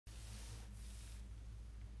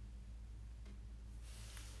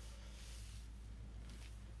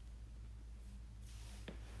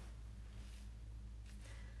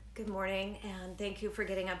Good morning, and thank you for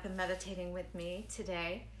getting up and meditating with me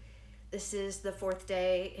today. This is the fourth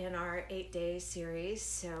day in our 8-day series,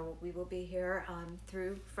 so we will be here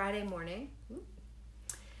through Friday morning.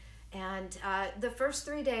 And the first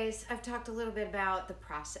 3 days, I've talked a little bit about the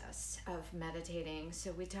process of meditating.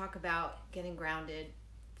 So we talk about getting grounded,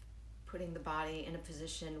 putting the body in a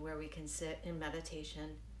position where we can sit in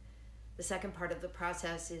meditation. The second part of the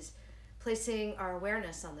process is placing our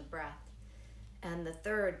awareness on the breath. And the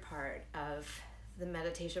third part of the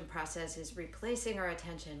meditation process is replacing our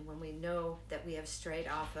attention when we know that we have strayed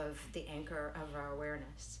off of the anchor of our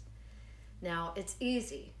awareness. Now, it's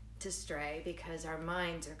easy to stray because our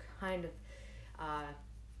minds are kind of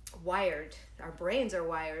wired, our brains are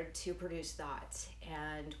wired to produce thoughts,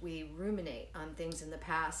 and we ruminate on things in the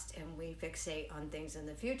past and we fixate on things in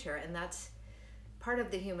the future, and that's part of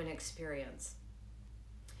the human experience.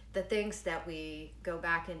 The things that we go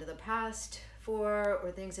back into the past for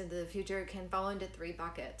or things into the future can fall into 3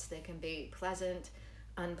 buckets. They can be pleasant,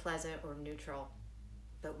 unpleasant, or neutral.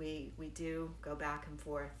 But we do go back and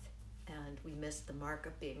forth, and we miss the mark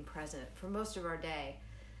of being present for most of our day.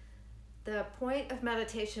 The point of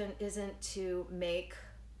meditation isn't to make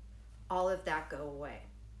all of that go away.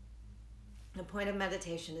 The point of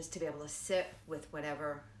meditation is to be able to sit with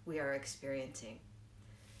whatever we are experiencing.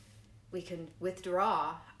 We can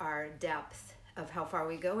withdraw our depth of how far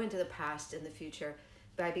we go into the past and the future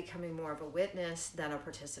by becoming more of a witness than a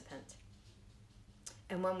participant.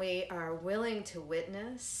 And when we are willing to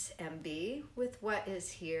witness and be with what is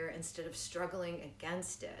here instead of struggling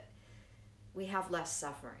against it, we have less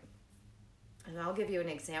suffering. And I'll give you an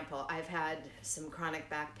example. I've had some chronic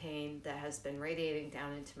back pain that has been radiating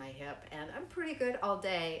down into my hip, and I'm pretty good all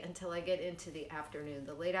day until I get into the afternoon.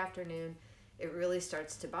 The late afternoon, it really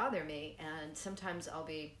starts to bother me, and sometimes I'll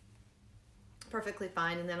be perfectly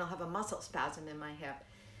fine, and then I'll have a muscle spasm in my hip,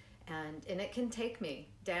 and it can take me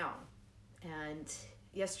down. And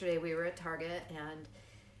yesterday we were at Target, and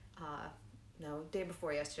day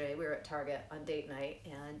before yesterday we were at Target on date night,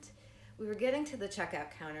 and we were getting to the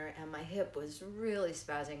checkout counter, and my hip was really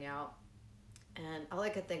spazzing out, and all I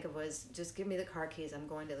could think of was, just give me the car keys, I'm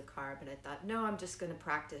going to the car. But I thought, no, I'm just going to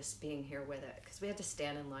practice being here with it, because we had to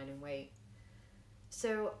stand in line and wait.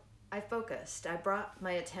 So I focused. I brought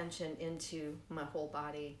my attention into my whole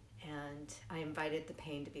body, and I invited the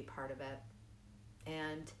pain to be part of it.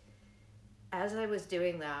 And as I was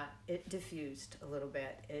doing that, it diffused a little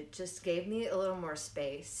bit. It just gave me a little more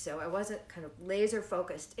space. So I wasn't kind of laser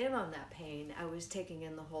focused in on that pain. I was taking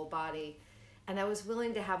in the whole body, and I was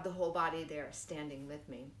willing to have the whole body there standing with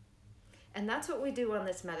me. And that's what we do on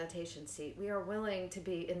this meditation seat. We are willing to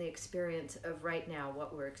be in the experience of right now,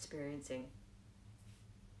 what we're experiencing.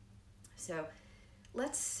 So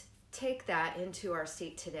let's take that into our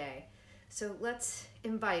seat today. So let's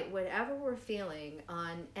invite whatever we're feeling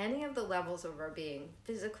on any of the levels of our being,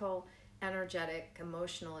 physical, energetic,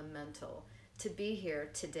 emotional, and mental, to be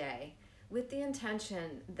here today with the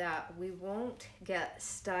intention that we won't get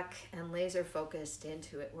stuck and laser focused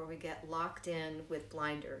into it, where we get locked in with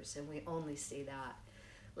blinders and we only see that.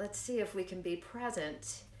 Let's see if we can be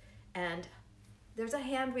present, and there's a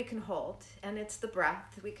hand we can hold, and it's the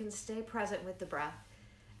breath. We can stay present with the breath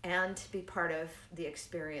and be part of the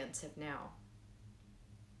experience of now.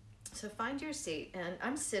 So find your seat, and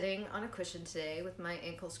I'm sitting on a cushion today with my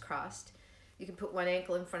ankles crossed. You can put one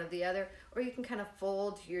ankle in front of the other, or you can kind of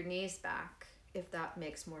fold your knees back, if that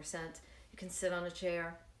makes more sense. You can sit on a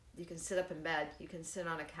chair, you can sit up in bed, you can sit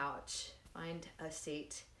on a couch. Find a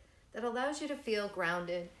seat that allows you to feel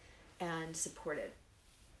grounded and supported.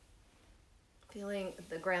 Feeling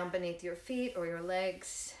the ground beneath your feet or your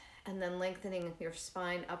legs, and then lengthening your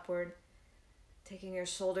spine upward, taking your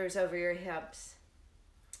shoulders over your hips.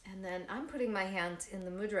 And then I'm putting my hands in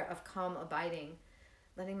the mudra of calm abiding,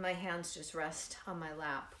 letting my hands just rest on my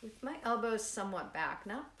lap, with my elbows somewhat back,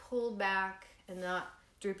 not pulled back and not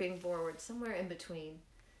drooping forward, somewhere in between,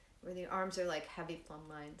 where the arms are like heavy plumb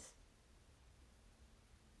lines.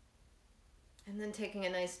 And then taking a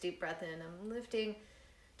nice deep breath in, I'm lifting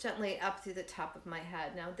gently up through the top of my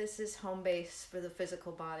head. Now this is home base for the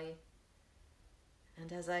physical body.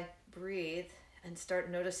 And as I breathe and start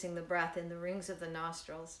noticing the breath in the rings of the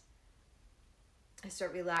nostrils, I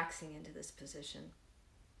start relaxing into this position.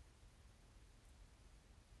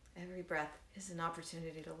 Every breath is an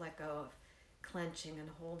opportunity to let go of clenching and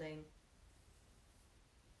holding.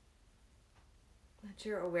 Let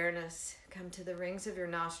your awareness come to the rings of your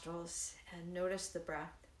nostrils and notice the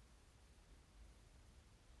breath.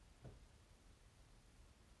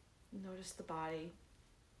 Notice the body.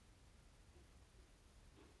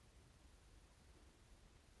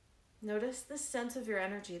 Notice the sense of your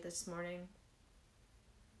energy this morning.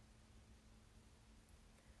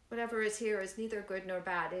 Whatever is here is neither good nor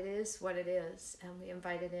bad. It is what it is, and we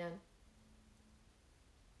invite it in.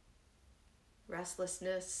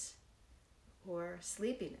 Restlessness or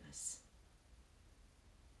sleepiness.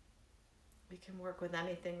 We can work with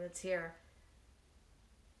anything that's here.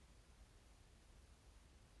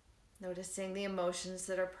 Noticing the emotions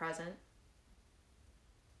that are present.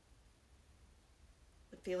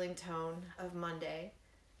 The feeling tone of Monday,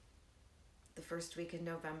 the first week in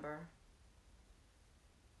November.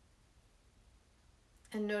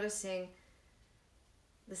 And noticing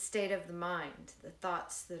the state of the mind, the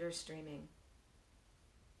thoughts that are streaming.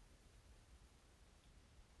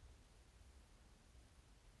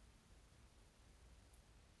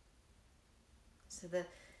 So the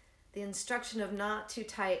instruction of not too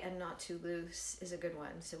tight and not too loose is a good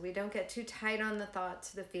one. So we don't get too tight on the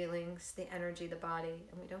thoughts, the feelings, the energy, the body,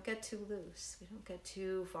 and we don't get too loose. We don't get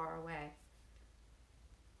too far away.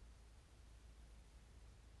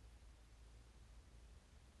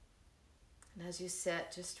 And as you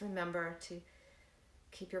sit, just remember to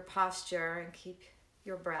keep your posture and keep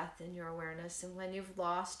your breath and your awareness. And when you've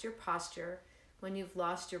lost your posture, when you've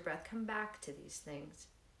lost your breath, come back to these things.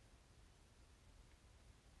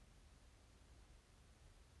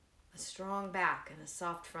 A strong back and a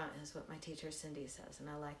soft front is what my teacher Cindy says, and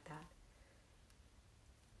I like that.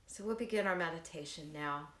 So we'll begin our meditation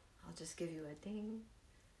now. I'll just give you a ding,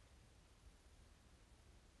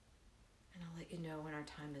 and I'll let you know when our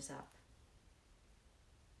time is up.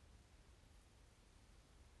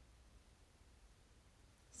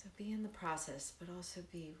 So be in the process, but also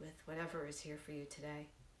be with whatever is here for you today.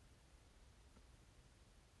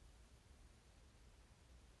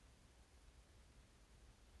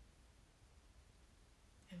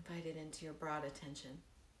 Invite it into your broad attention.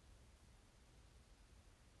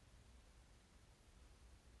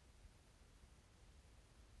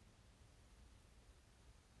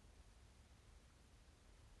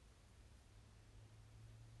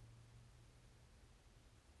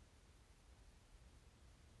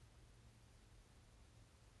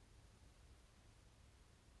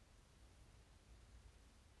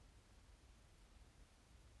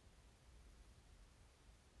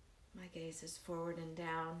 My gaze is forward and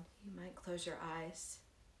down. You might close your eyes.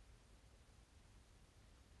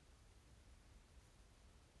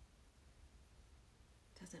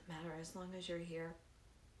 Doesn't matter as long as you're here.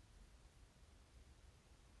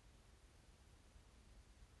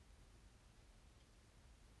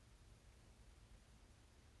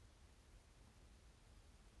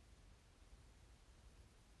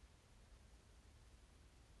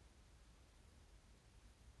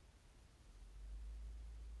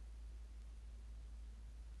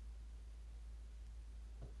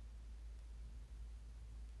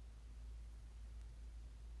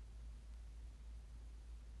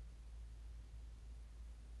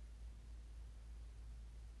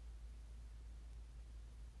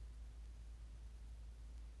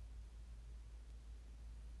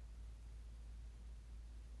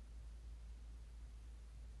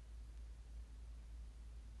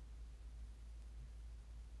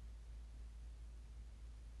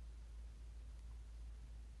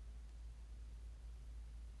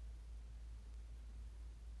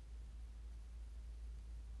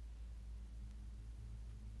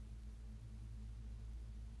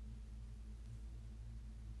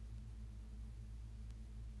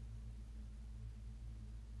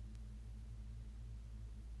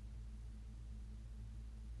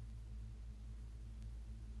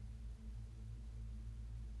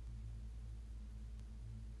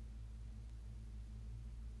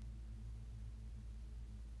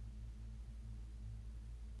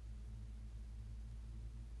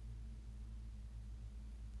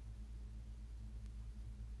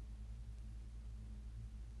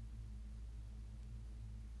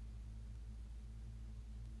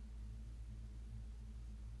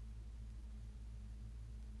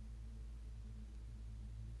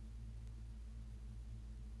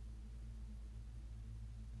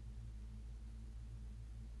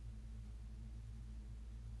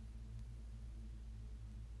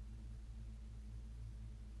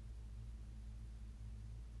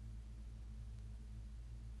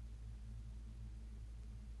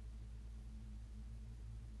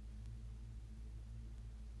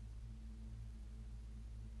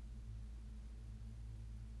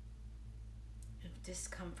 If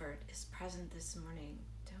discomfort is present this morning,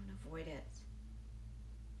 don't avoid it.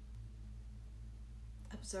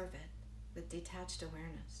 Observe it with detached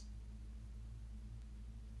awareness.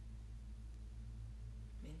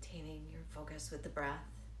 Maintaining your focus with the breath,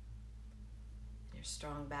 your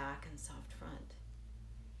strong back and soft front.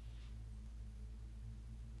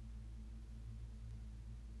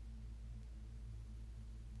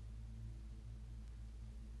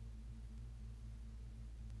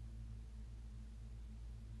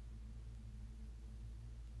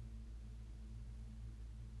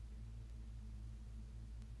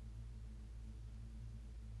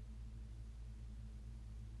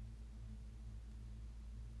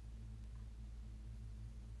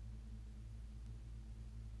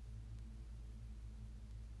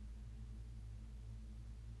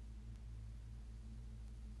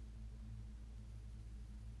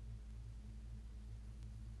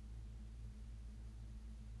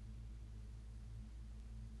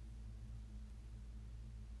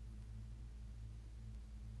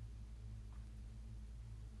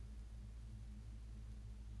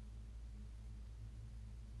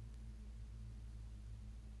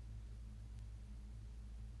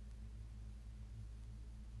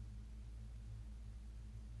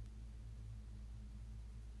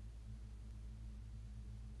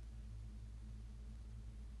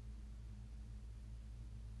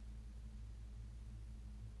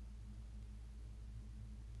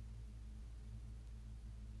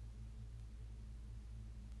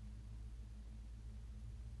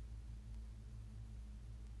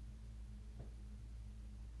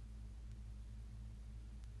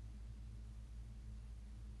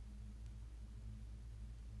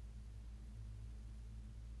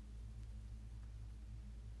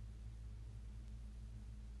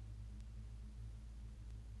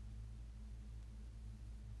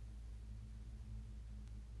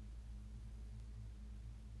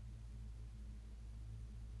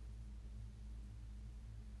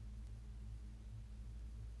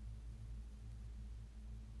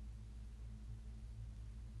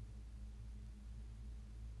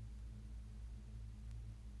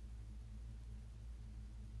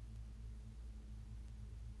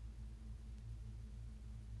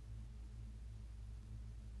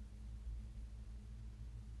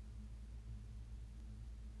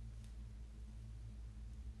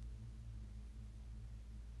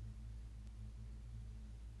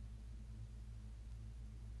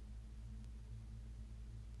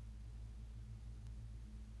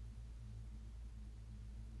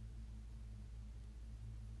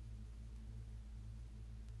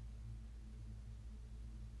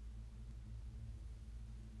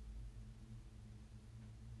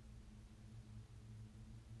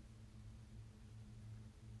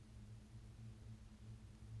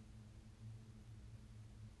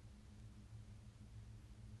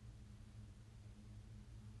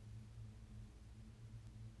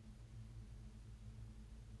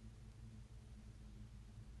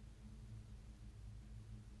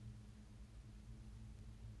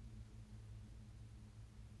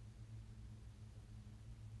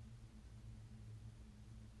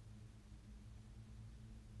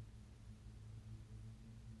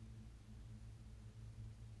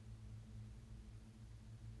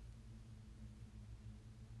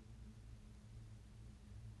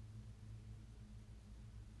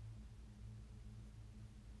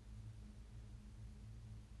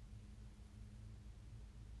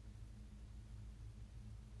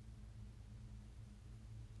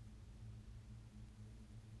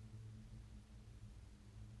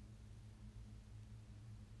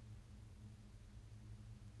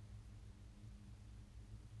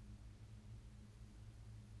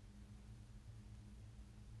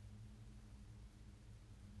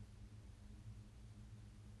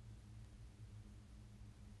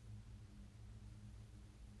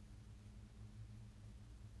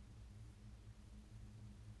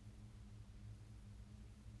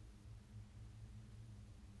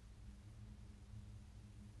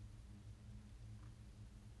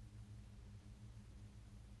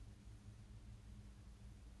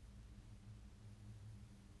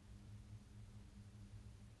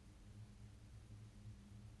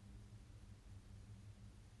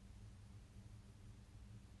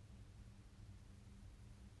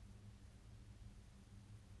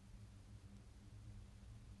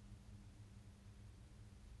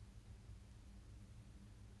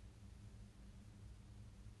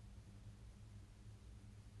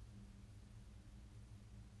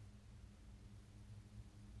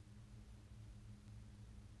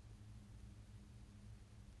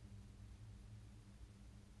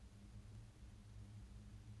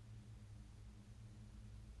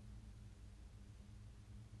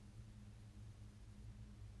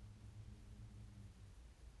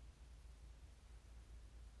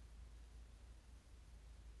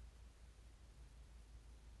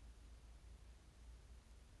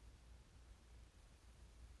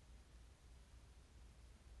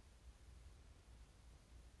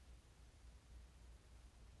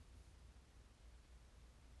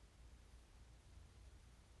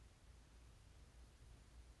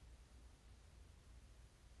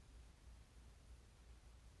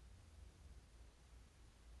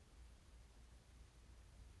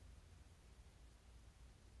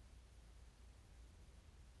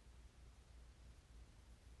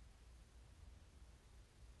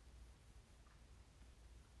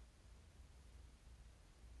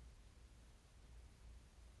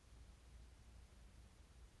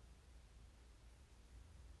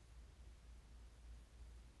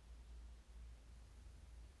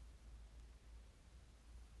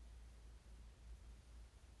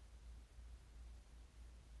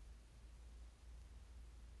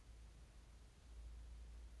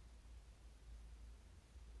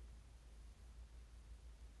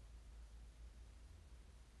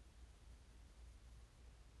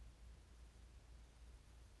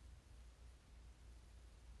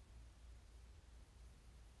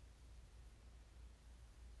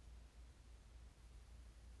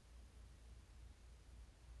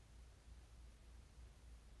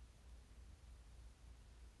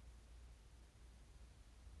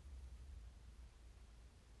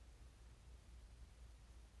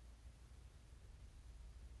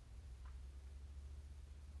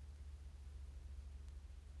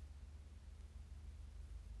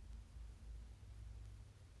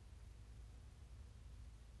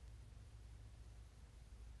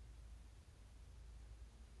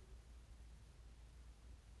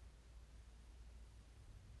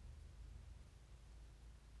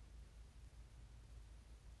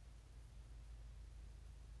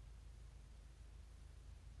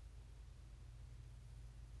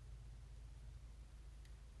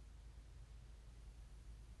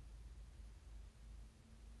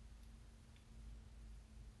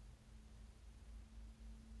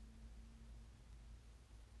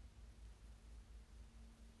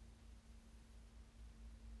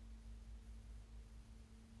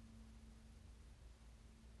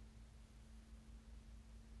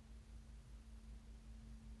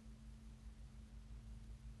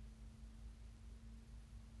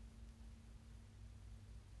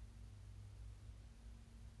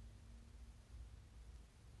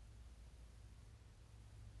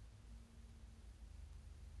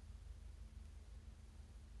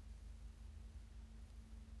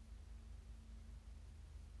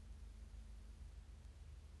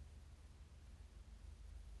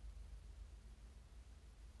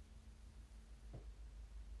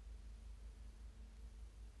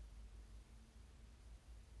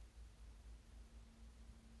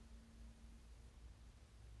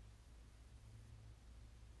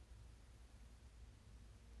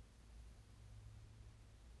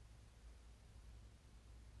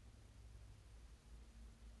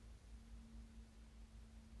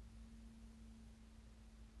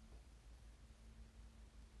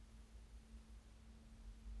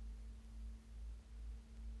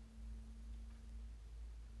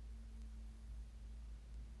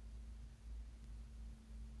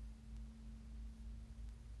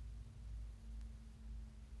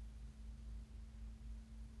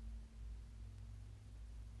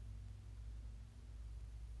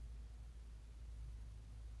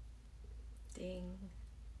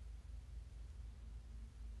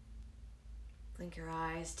 Blink your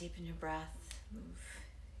eyes, deepen your breath, move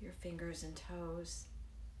your fingers and toes.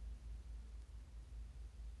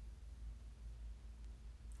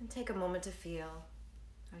 And take a moment to feel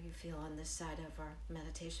how you feel on this side of our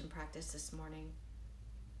meditation practice this morning.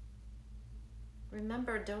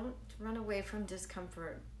 Remember, don't run away from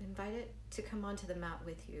discomfort. Invite it to come onto the mat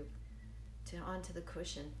with you, onto the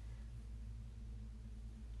cushion.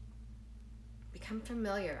 Become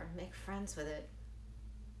familiar, make friends with it.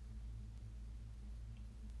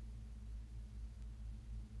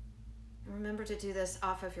 And remember to do this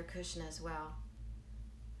off of your cushion as well.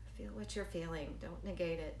 Feel what you're feeling, don't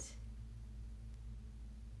negate it.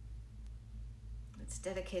 Let's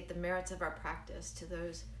dedicate the merits of our practice to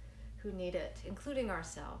those who need it, including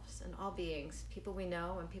ourselves and all beings, people we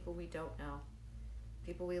know and people we don't know,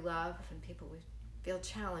 people we love and people we feel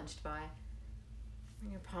challenged by.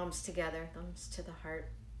 Bring your palms together, thumbs to the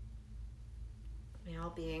heart. May all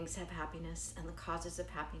beings have happiness and the causes of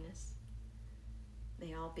happiness.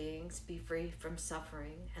 May all beings be free from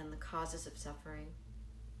suffering and the causes of suffering.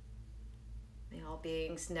 May all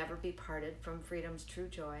beings never be parted from freedom's true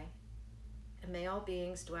joy. And may all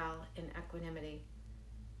beings dwell in equanimity,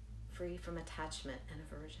 free from attachment and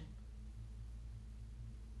aversion.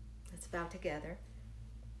 Let's bow together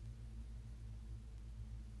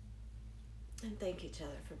and thank each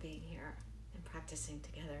other for being here and practicing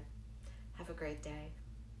together. Have a great day.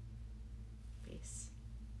 Peace.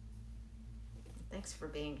 Thanks for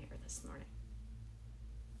being here this morning.